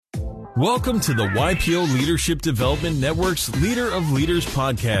Welcome to the YPO Leadership Development Network's Leader of Leaders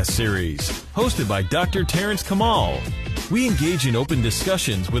podcast series, hosted by Dr. Terrence Kommal. We engage in open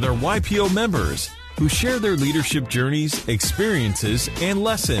discussions with our YPO members who share their leadership journeys, experiences, and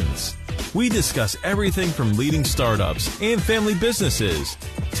lessons. We discuss everything from leading startups and family businesses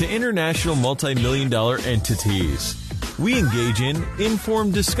to international multi-million-dollar entities. We engage in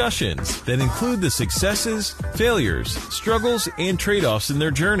informed discussions that include the successes, failures, struggles, and trade-offs in their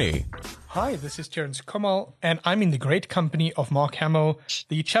journey. Hi, this is Terrence Kommal, and I'm in the great company of Mark Hamill,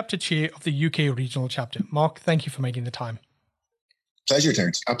 the chapter chair of the UK regional chapter. Mark, thank you for making the time. Pleasure,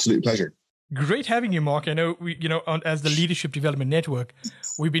 Terrence. Absolute pleasure. Great having you, Mark. I know as the Leadership Development Network,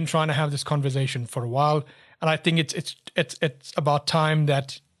 we've been trying to have this conversation for a while, and I think it's about time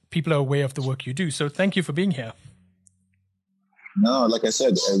that people are aware of the work you do. So thank you for being here. No, like I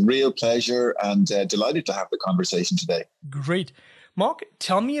said, a real pleasure and delighted to have the conversation today. Great. Mark,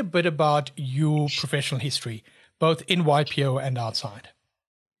 tell me a bit about your professional history, both in YPO and outside.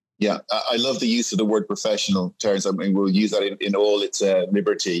 Yeah, I love the use of the word professional, Terrence. I mean, we'll use that in all its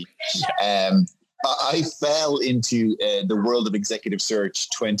liberty. Yeah. I fell into the world of executive search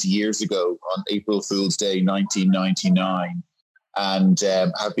 20 years ago on April Fool's Day, 1999. And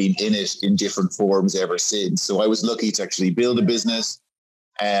have been in it in different forms ever since. So I was lucky to actually build a business,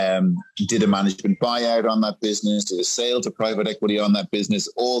 did a management buyout on that business, did a sale to private equity on that business,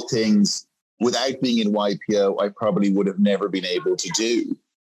 all things without being in YPO, I probably would have never been able to do.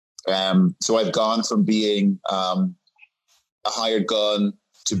 So I've gone from being a hired gun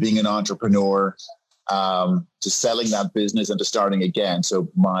to being an entrepreneur, to selling that business and to starting again. So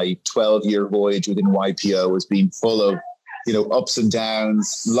my 12-year voyage within YPO has been full of ups and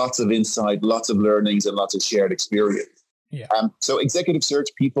downs, lots of insight, lots of learnings, and lots of shared experience. Yeah. So executive search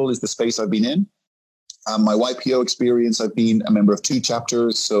people is the space I've been in. My YPO experience, I've been a member of 2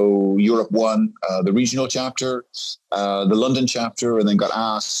 chapters. So Europe 1, the regional chapter, the London chapter, and then got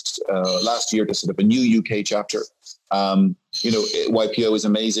asked last year to set up a new UK chapter. YPO is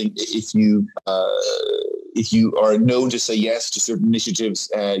amazing. If you are known to say yes to certain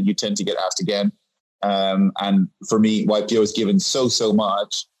initiatives, you tend to get asked again. And for me, YPO has given so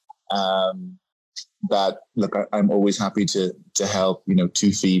much that, look, I'm always happy to help,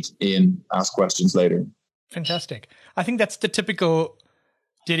 2 feet in, ask questions later. Fantastic. I think that's the typical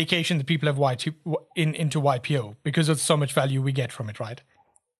dedication that people have into YPO because of so much value we get from it, right?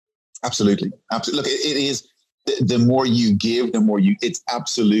 Absolutely. Look, it is, the more you give, it's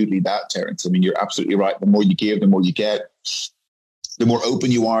absolutely that, Terrence. I mean, you're absolutely right. The more you give, the more you get. The more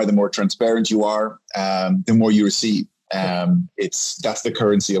open you are, the more transparent you are, the more you receive. That's the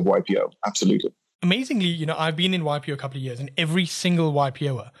currency of YPO. Absolutely. Amazingly, I've been in YPO a couple of years, and every single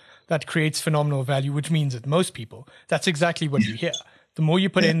YPOer that creates phenomenal value, which means that most people, that's exactly what you hear. The more you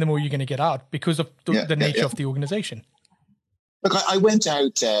put in, the more you're going to get out because of the nature of the organization. Look, I went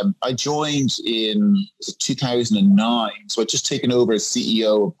out, I joined in 2009. So I'd just taken over as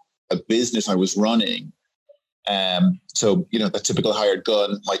CEO of a business I was running. So, the typical hired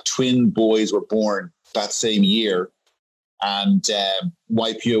gun. My twin boys were born that same year, and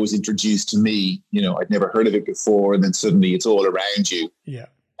YPO was introduced to me. I'd never heard of it before, and then suddenly it's all around you. Yeah.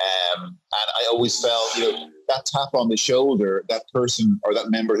 And I always felt, that tap on the shoulder, that person or that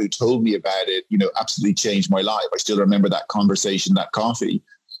member who told me about it, absolutely changed my life. I still remember that conversation, that coffee.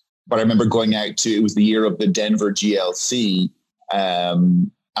 But I remember going out it was the year of the Denver GLC.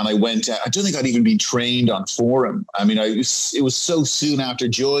 And I went out, I don't think I'd even been trained on Forum. I mean, it was so soon after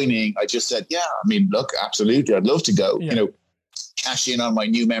joining, I just said, look, absolutely, I'd love to go, cash in on my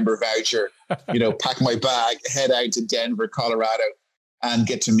new member voucher, pack my bag, head out to Denver, Colorado, and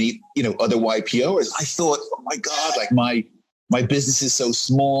get to meet, other YPOers. I thought, oh my God, like my business is so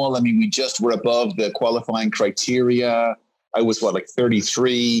small. I mean, we just were above the qualifying criteria. I was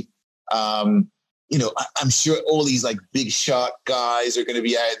 33. I'm sure all these big shot guys are going to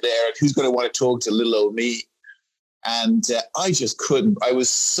be out there. Who's going to want to talk to little old me? And I just couldn't. I was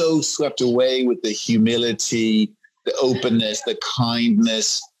so swept away with the humility, the openness, the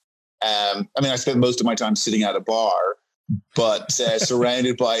kindness. I spent most of my time sitting at a bar, but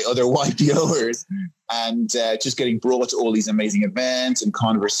surrounded by other YPOers and just getting brought to all these amazing events and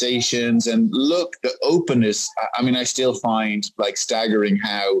conversations. And look, the openness, I still find staggering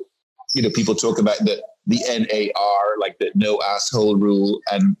how people talk about the NAR, like the no asshole rule.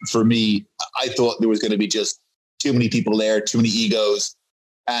 And for me, I thought there was going to be just too many people there, too many egos.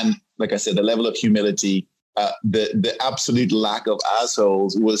 And like I said, the level of humility, the absolute lack of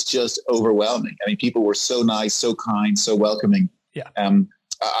assholes was just overwhelming. I mean, people were so nice, so kind, so welcoming. Yeah.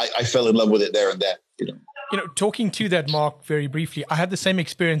 I fell in love with it there and then. talking to that, Mark, very briefly, I had the same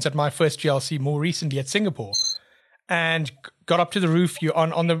experience at my first GLC more recently at Singapore, and got up to the roof. You're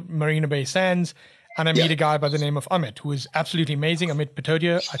on the Marina Bay Sands, and I meet a guy by the name of Amit, who is absolutely amazing. Amit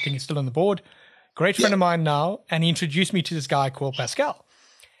Patodia, I think he's still on the board. Great friend of mine now, and he introduced me to this guy called Pascal.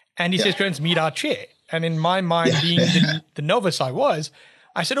 And he says, Terrence, meet our chair. And in my mind, being the novice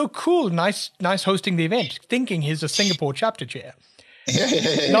I said, oh, cool, nice hosting the event, thinking he's a Singapore chapter chair.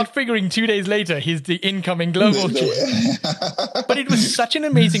 Not figuring 2 days later, he's the incoming global chair. But it was such an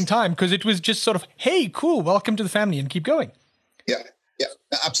amazing time because it was just sort of, hey, cool, welcome to the family, and keep going. Yeah,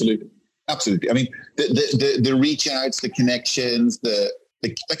 absolutely. I mean, the reach outs, the connections, the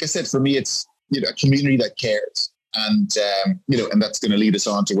like I said, for me, it's a community that cares. And, and that's going to lead us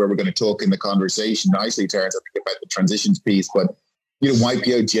on to where we're going to talk in the conversation nicely, Terrence, I think, about the transitions piece. But,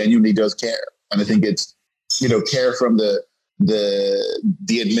 YPO genuinely does care. And I think it's, care from the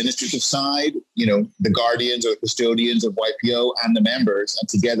administrative side, the guardians or the custodians of YPO and the members. And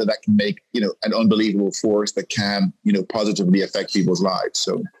together that can make, an unbelievable force that can, positively affect people's lives.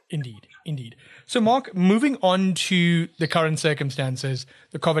 So Indeed. So, Mark, moving on to the current circumstances,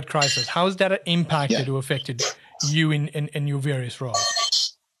 the COVID crisis, how has that impacted or affected you in your various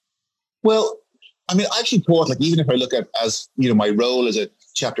roles? Well, I mean, I actually thought, even if I look at as, my role as a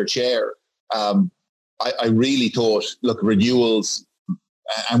chapter chair, I really thought, renewals,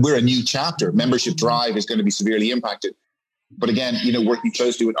 and we're a new chapter, membership drive is going to be severely impacted. But again, working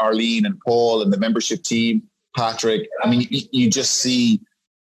closely with Arlene and Paul and the membership team, Patrick, I mean, you just see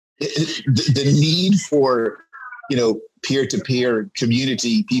the need for, peer-to-peer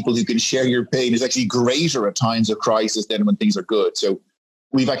community, people who can share your pain is actually greater at times of crisis than when things are good. So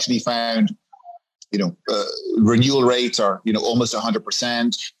we've actually found, renewal rates are, almost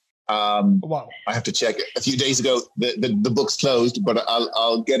 100%. Wow. I have to check it. A few days ago, the book's closed, but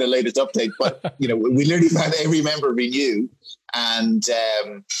I'll get a latest update. But, we literally found every member renew, and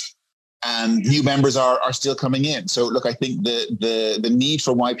new members are still coming in. So look, I think the need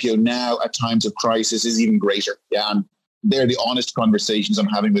for YPO now at times of crisis is even greater. Yeah. And they're the honest conversations I'm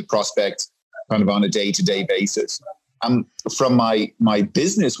having with prospects kind of on a day-to-day basis. From my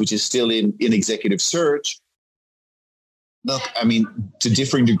business, which is still in executive search, look, I mean, to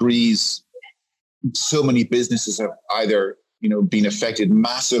differing degrees, so many businesses have either, been affected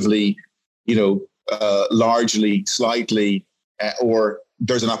massively, largely, slightly, or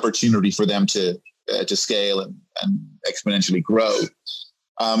there's an opportunity for them to scale and exponentially grow.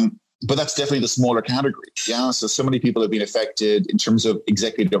 But that's definitely the smaller category. Yeah. So many people have been affected in terms of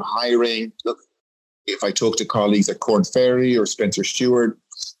executive hiring. Look, if I talk to colleagues at Korn Ferry or Spencer Stewart,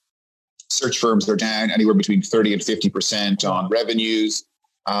 search firms are down anywhere between 30 and 50% on revenues.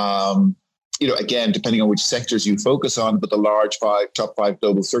 Again, depending on which sectors you focus on, but the top five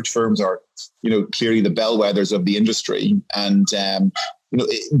global search firms are, clearly the bellwethers of the industry. And,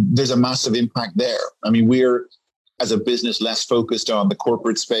 there's a massive impact there. I mean, we're, as a business, less focused on the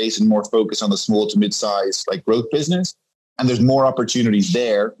corporate space and more focused on the small to mid-size growth business. And there's more opportunities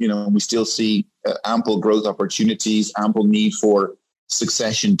there. We still see ample growth opportunities, ample need for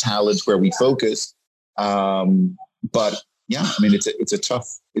succession talent where we focus. But yeah, I mean, it's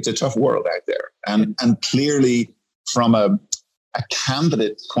a tough world out there. And clearly from a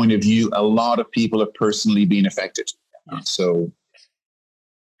candidate point of view, a lot of people have personally been affected. So.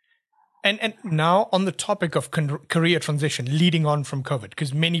 And now on the topic of career transition leading on from COVID,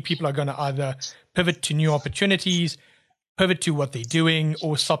 because many people are going to either pivot to new opportunities, pivot to what they're doing,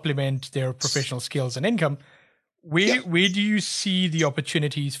 or supplement their professional skills and income. Where do you see the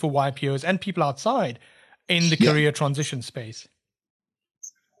opportunities for YPOs and people outside in the career transition space?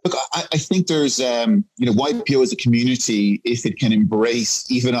 Look, I think there's, YPO as a community, if it can embrace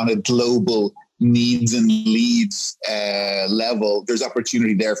even on a global needs and leads level, there's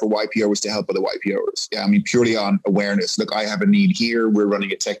opportunity there for YPOers to help other YPOers. Yeah, I mean, purely on awareness. Look, I have a need here. We're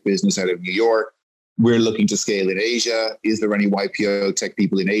running a tech business out of New York. We're looking to scale in Asia. Is there any YPO tech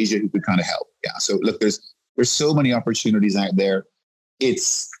people in Asia who could kind of help? Yeah. So look, there's so many opportunities out there.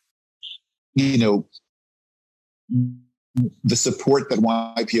 It's, the support that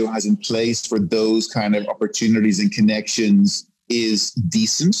YPO has in place for those kind of opportunities and connections is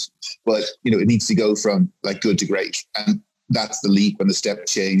decent, but it needs to go from good to great. And that's the leap and the step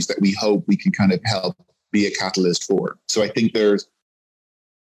change that we hope we can kind of help be a catalyst for. So I think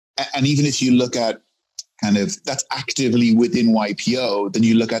and even if you look at kind of that's actively within YPO, then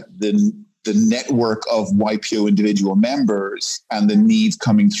you look at the network of YPO individual members and the needs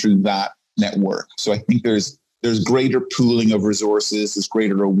coming through that network. So I think there's greater pooling of resources, there's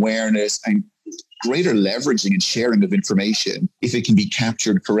greater awareness and greater leveraging and sharing of information if it can be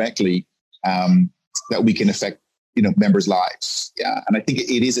captured correctly. that we can affect, members' lives. Yeah. And I think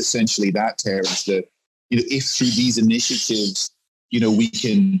it is essentially that, Terrence, that, if through these initiatives, we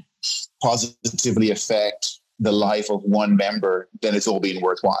can positively affect the life of one member, then it's all been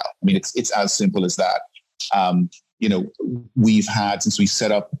worthwhile. I mean, it's as simple as that. We've had, since we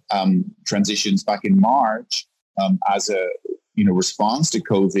set up transitions back in March, as a, response to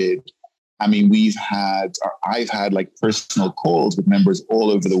COVID, I mean, I've had like personal calls with members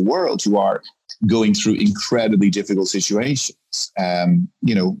all over the world who are going through incredibly difficult situations.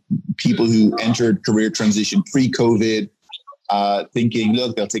 People who entered career transition pre-COVID, thinking,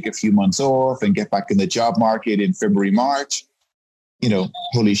 look, they'll take a few months off and get back in the job market in February, March.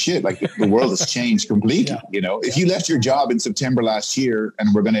 Holy shit, like the world has changed completely. If you left your job in September last year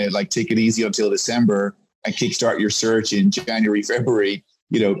and we're going to like take it easy until December and kickstart your search in January, February,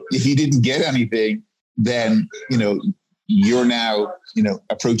 if you didn't get anything, then, you're now,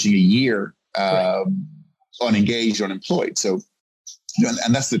 approaching a year unengaged, unemployed. So,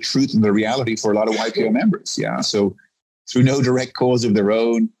 and that's the truth and the reality for a lot of YPO members. Yeah. So through no direct cause of their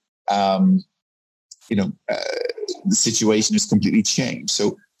own, the situation has completely changed.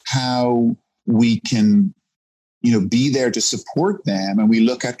 So how we can, be there to support them. And we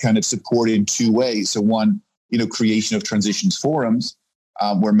look at kind of support in two ways. So one, creation of transitions forums,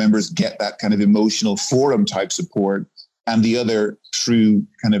 where members get that kind of emotional forum type support. And the other through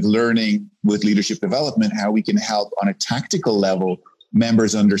kind of learning with leadership development, how we can help on a tactical level,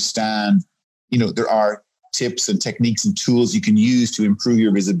 members understand, there are tips and techniques and tools you can use to improve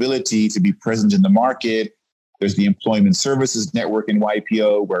your visibility, to be present in the market. There's the Employment Services Network in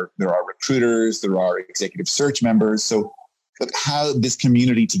YPO, where there are recruiters, there are executive search members. So how this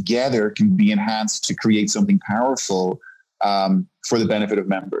community together can be enhanced to create something powerful for the benefit of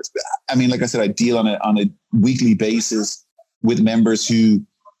members. I mean, like I said, I deal on a weekly basis with members who,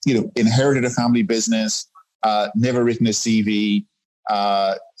 inherited a family business, never written a CV,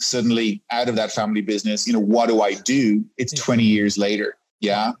 suddenly out of that family business, what do I do? It's 20 years later.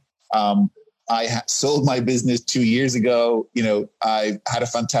 Yeah. I sold my business 2 years ago. I had a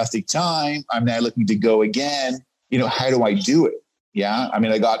fantastic time. I'm now looking to go again. How do I do it? Yeah. I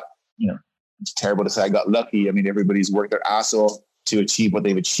mean, I got, it's terrible to say I got lucky. I mean, everybody's worked their ass off to achieve what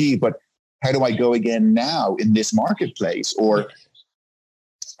they've achieved, but how do I go again now in this marketplace? Or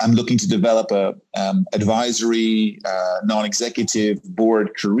I'm looking to develop a advisory, non-executive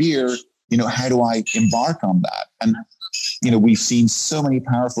board career. How do I embark on that? And, we've seen so many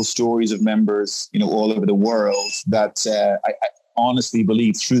powerful stories of members, all over the world that I honestly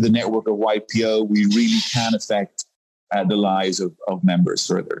believe through the network of YPO, we really can affect the lives of members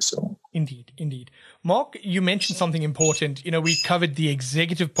further. So Indeed. Mark, you mentioned something important. We covered the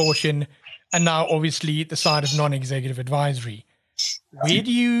executive portion and now obviously the side of non-executive advisory. Where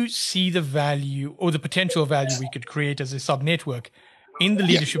do you see the value or the potential value we could create as a sub-network in the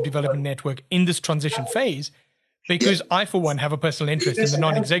leadership development network in this transition phase? Because I, for one, have a personal interest in the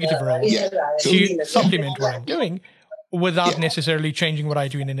non-executive role to supplement what I'm doing without necessarily changing what I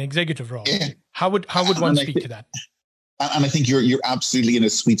do in an executive role. How would one speak to that? And I think you're absolutely in a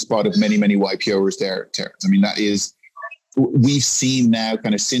sweet spot of many, many YPOers there, Terrence. I mean, we've seen now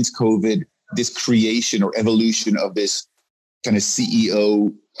kind of since COVID, this creation or evolution of this kind of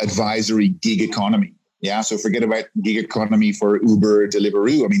CEO advisory gig economy. Yeah. So forget about gig economy for Uber,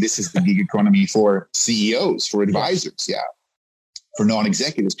 Deliveroo. I mean, this is the gig economy for CEOs, for advisors. Yeah. For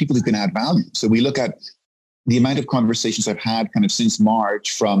non-executives, people who can add value. So we look at the amount of conversations I've had kind of since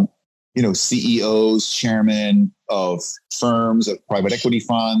March from, CEOs, chairmen of firms, of private equity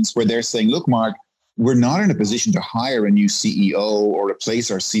funds, where they're saying, look, Mark, we're not in a position to hire a new CEO or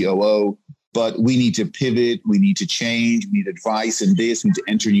replace our COO, but we need to pivot. We need to change. We need advice in this. We need to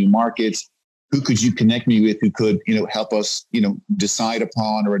enter new markets. Who could you connect me with who could, help us, decide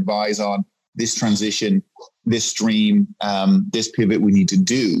upon or advise on this transition, this stream, this pivot we need to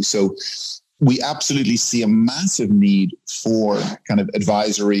do? So we absolutely see a massive need for kind of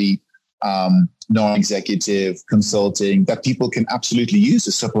advisory, non-executive consulting that people can absolutely use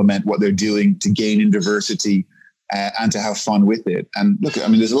to supplement what they're doing to gain in diversity and to have fun with it. And look, I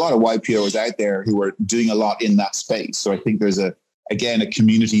mean, there's a lot of YPOs out there who are doing a lot in that space. So I think there's a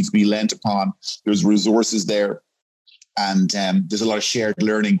community to be lent upon. There's resources there, and there's a lot of shared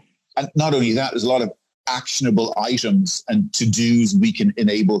learning. And not only that, there's a lot of actionable items and to-dos we can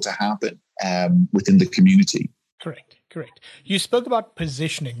enable to happen within the community. Correct. You spoke about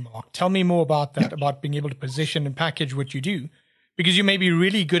positioning, Mark. Tell me more about that, about being able to position and package what you do, because you may be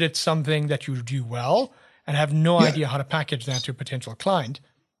really good at something that you do well and have no idea how to package that to a potential client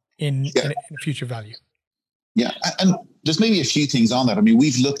in future value. Yeah. And there's maybe a few things on that. I mean,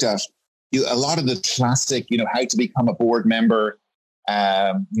 we've looked at, a lot of the classic, how to become a board member,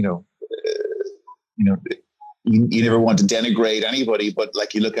 you never want to denigrate anybody, but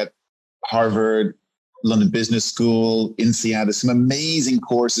like you look at Harvard, London Business School, INSEAD, there's some amazing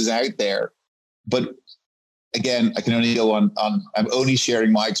courses out there. But again, I can only go on I'm only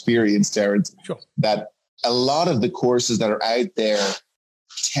sharing my experience, Terrence, sure, that a lot of the courses that are out there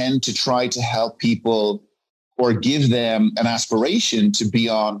tend to try to help people or give them an aspiration to be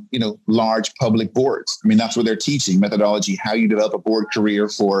on, large public boards. I mean, that's what they're teaching, methodology, how you develop a board career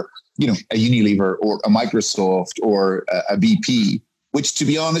for, a Unilever or a Microsoft or a BP, which, to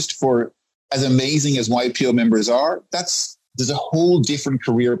be honest, for as amazing as YPO members are, there's a whole different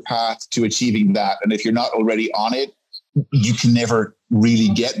career path to achieving that. And if you're not already on it, you can never really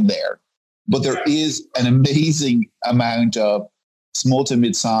get there. But there is an amazing amount of small to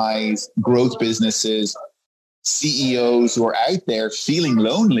mid-size growth businesses, CEOs who are out there feeling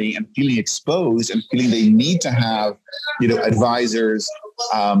lonely and feeling exposed and feeling they need to have, advisors,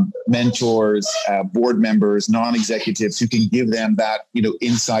 mentors, board members, non-executives who can give them that,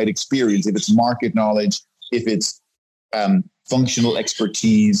 inside experience. If it's market knowledge, if it's functional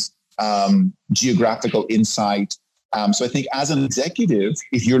expertise, geographical insight. So I think as an executive,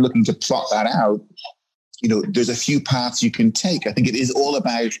 if you're looking to plot that out, there's a few paths you can take. I think it is all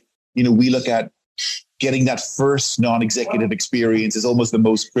about, we look at getting that first non-executive experience is almost the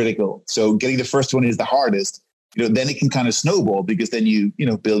most critical. So getting the first one is the hardest. Then it can kind of snowball because then you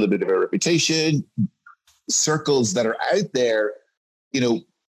build a bit of a reputation. Circles that are out there,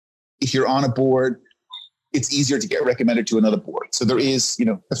 if you're on a board, it's easier to get recommended to another board. So there is,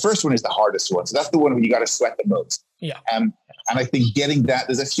 the first one is the hardest one. So that's the one where you got to sweat the most. Yeah. And I think getting that,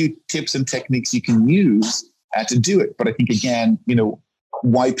 there's a few tips and techniques you can use to do it. But I think, again,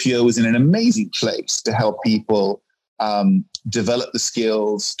 YPO is in an amazing place to help people develop the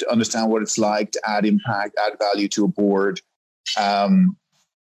skills, to understand what it's like to add impact, add value to a board. And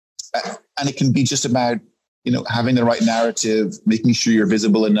it can be just about, having the right narrative, making sure you're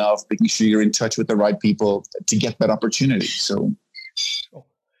visible enough, making sure you're in touch with the right people to get that opportunity. So,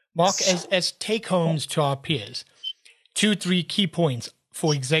 Mark, as take homes to our peers, 2-3 key points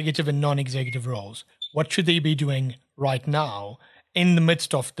for executive and non-executive roles. What should they be doing right now in the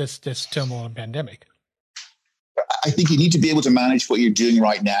midst of this turmoil and pandemic? I think you need to be able to manage what you're doing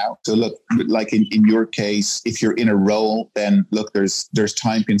right now. So look, like in your case, if you're in a role, then look, there's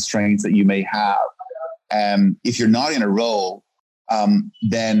time constraints that you may have. If you're not in a role,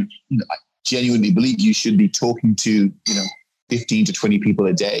 then I genuinely believe you should be talking to, 15 to 20 people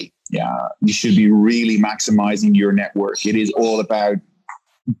a day. Yeah. You should be really maximizing your network. It is all about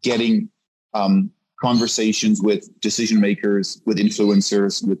getting, conversations with decision makers, with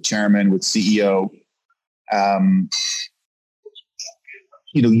influencers, with chairman, with CEO.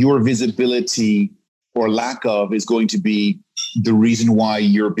 Your visibility or lack of is going to be the reason why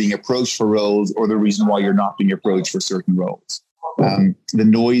you're being approached for roles or the reason why you're not being approached for certain roles. The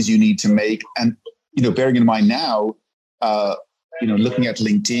noise you need to make. And, bearing in mind now, looking at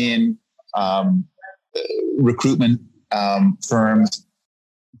LinkedIn, recruitment firms,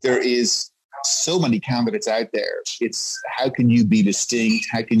 there is so many candidates out there. It's how can you be distinct?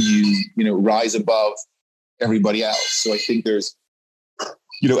 How can you, rise above everybody else? So I think there's,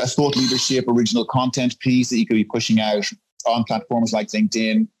 a thought leadership, original content piece that you could be pushing out on platforms like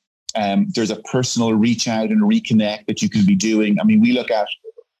LinkedIn. There's a personal reach out and reconnect that you can be doing. I mean, we look at,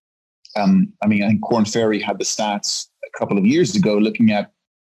 I think Korn Ferry had the stats a couple of years ago looking at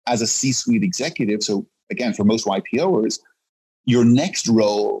as a C-suite executive. So again, for most YPOers, your next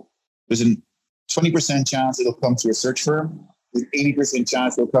role, there's a 20% chance it'll come through a search firm. There's 80%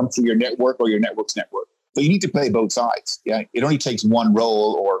 chance it'll come through your network or your network's network. So you need to play both sides. Yeah, it only takes one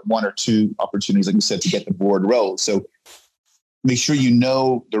role or one or two opportunities, like you said, to get the board role. So make sure you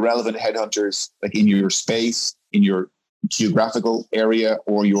know the relevant headhunters, like in your space, in your geographical area,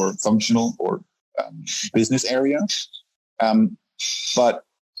 or your functional or business area. But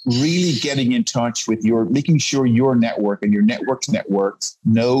really getting in touch with making sure your network and your networks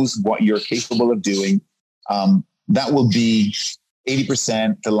knows what you're capable of doing. That will be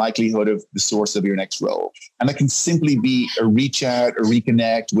 80% the likelihood of the source of your next role. And that can simply be a reach out, a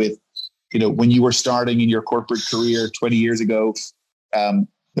reconnect with, when you were starting in your corporate career 20 years ago,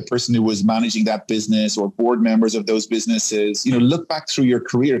 the person who was managing that business or board members of those businesses, look back through your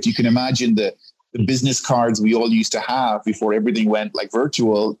career. If you can imagine the business cards we all used to have before everything went like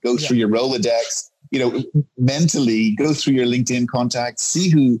virtual, go through your Rolodex, mentally go through your LinkedIn contacts, see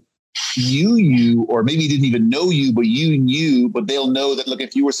who you, or maybe didn't even know you, but you knew, but they'll know that, look,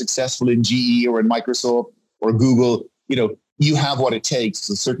 if you were successful in GE or in Microsoft or Google, you have what it takes,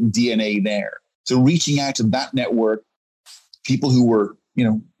 a certain DNA there. So reaching out to that network, people who were,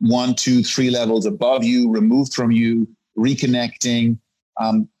 1, 2, 3 levels above you, removed from you, reconnecting.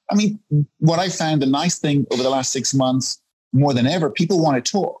 What I found, the nice thing over the last 6 months, more than ever, people want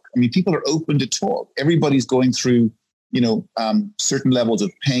to talk. People are open to talk. Everybody's going through, certain levels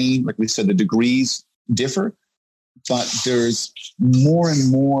of pain. Like we said, the degrees differ, but there's more and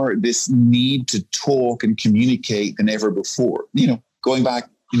more this need to talk and communicate than ever before. Going back,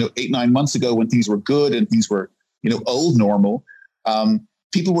 8, 9 months ago when things were good and things were, old normal,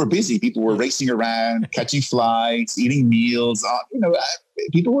 people were busy. People were racing around, catching flights, eating meals.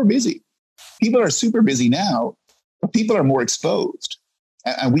 People were busy. People are super busy now, but people are more exposed.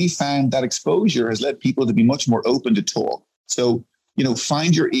 And we found that exposure has led people to be much more open to talk. So,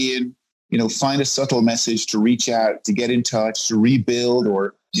 find your in, find a subtle message to reach out, to get in touch, to rebuild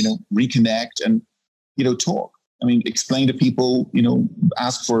or, reconnect and, talk. Explain to people,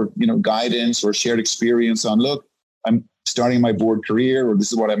 ask for, guidance or shared experience on, look, I'm starting my board career, or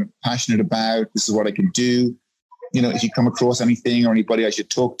this is what I'm passionate about. This is what I can do. If you come across anything or anybody I should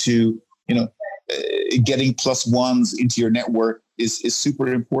talk to, getting +1s into your network is super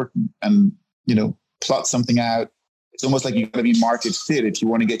important. And, plot something out. It's almost like you've got to be market fit. If you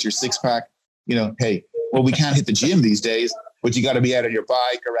want to get your 6-pack, hey, well, we can't hit the gym these days, but you got to be out on your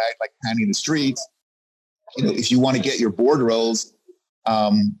bike or out like pounding the streets. If you want to get your board roles,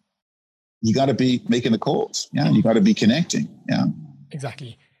 you got to be making the calls. Yeah. You got to be connecting. Yeah.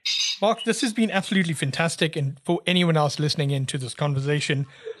 Exactly. Mark, this has been absolutely fantastic. And for anyone else listening into this conversation,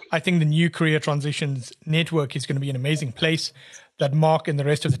 I think the New Career Transitions Network is going to be an amazing place that Mark and the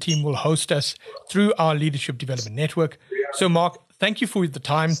rest of the team will host us through our Leadership Development Network. So Mark, thank you for the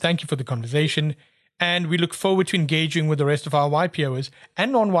time. Thank you for the conversation. And we look forward to engaging with the rest of our YPOs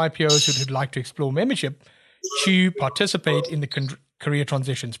and non-YPOs who'd like to explore membership to participate in the career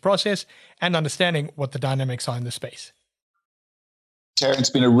transitions process and understanding what the dynamics are in the space. Terrence, it's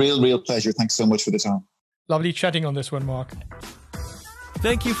been a real pleasure. Thanks so much for the time. Lovely chatting on this one, Mark.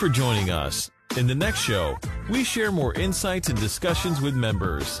 Thank you for joining us. In the next show, we share more insights and discussions with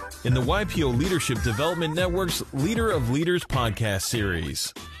members in the YPO Leadership Development Network's Leader of Leaders podcast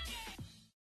series.